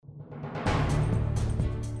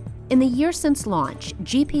In the year since launch,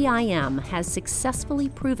 GPIM has successfully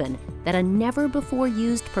proven that a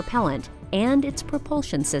never-before-used propellant and its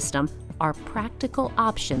propulsion system are practical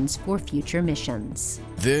options for future missions.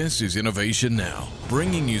 This is Innovation Now,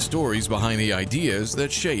 bringing you stories behind the ideas that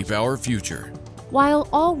shape our future. While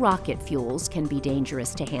all rocket fuels can be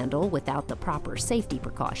dangerous to handle without the proper safety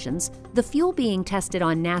precautions, the fuel being tested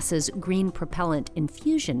on NASA's Green Propellant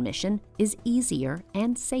Infusion mission is easier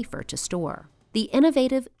and safer to store. The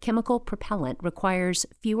innovative chemical propellant requires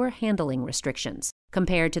fewer handling restrictions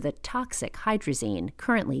compared to the toxic hydrazine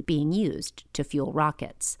currently being used to fuel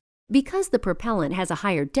rockets. Because the propellant has a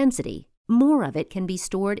higher density, more of it can be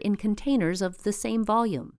stored in containers of the same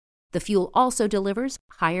volume. The fuel also delivers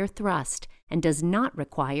higher thrust and does not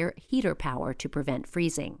require heater power to prevent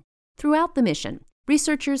freezing. Throughout the mission,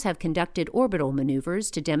 researchers have conducted orbital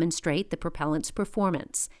maneuvers to demonstrate the propellant's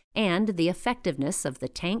performance and the effectiveness of the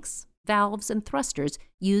tanks, valves, and thrusters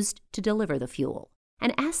used to deliver the fuel.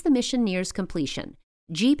 And as the mission nears completion,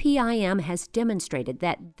 GPIM has demonstrated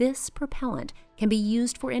that this propellant can be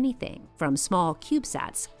used for anything from small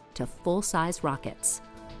CubeSats to full-size rockets,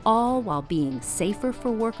 all while being safer for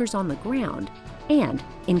workers on the ground and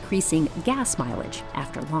increasing gas mileage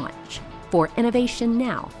after launch. For Innovation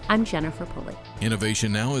Now, I'm Jennifer Pulley.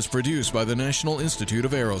 Innovation Now is produced by the National Institute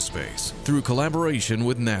of Aerospace through collaboration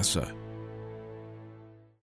with NASA.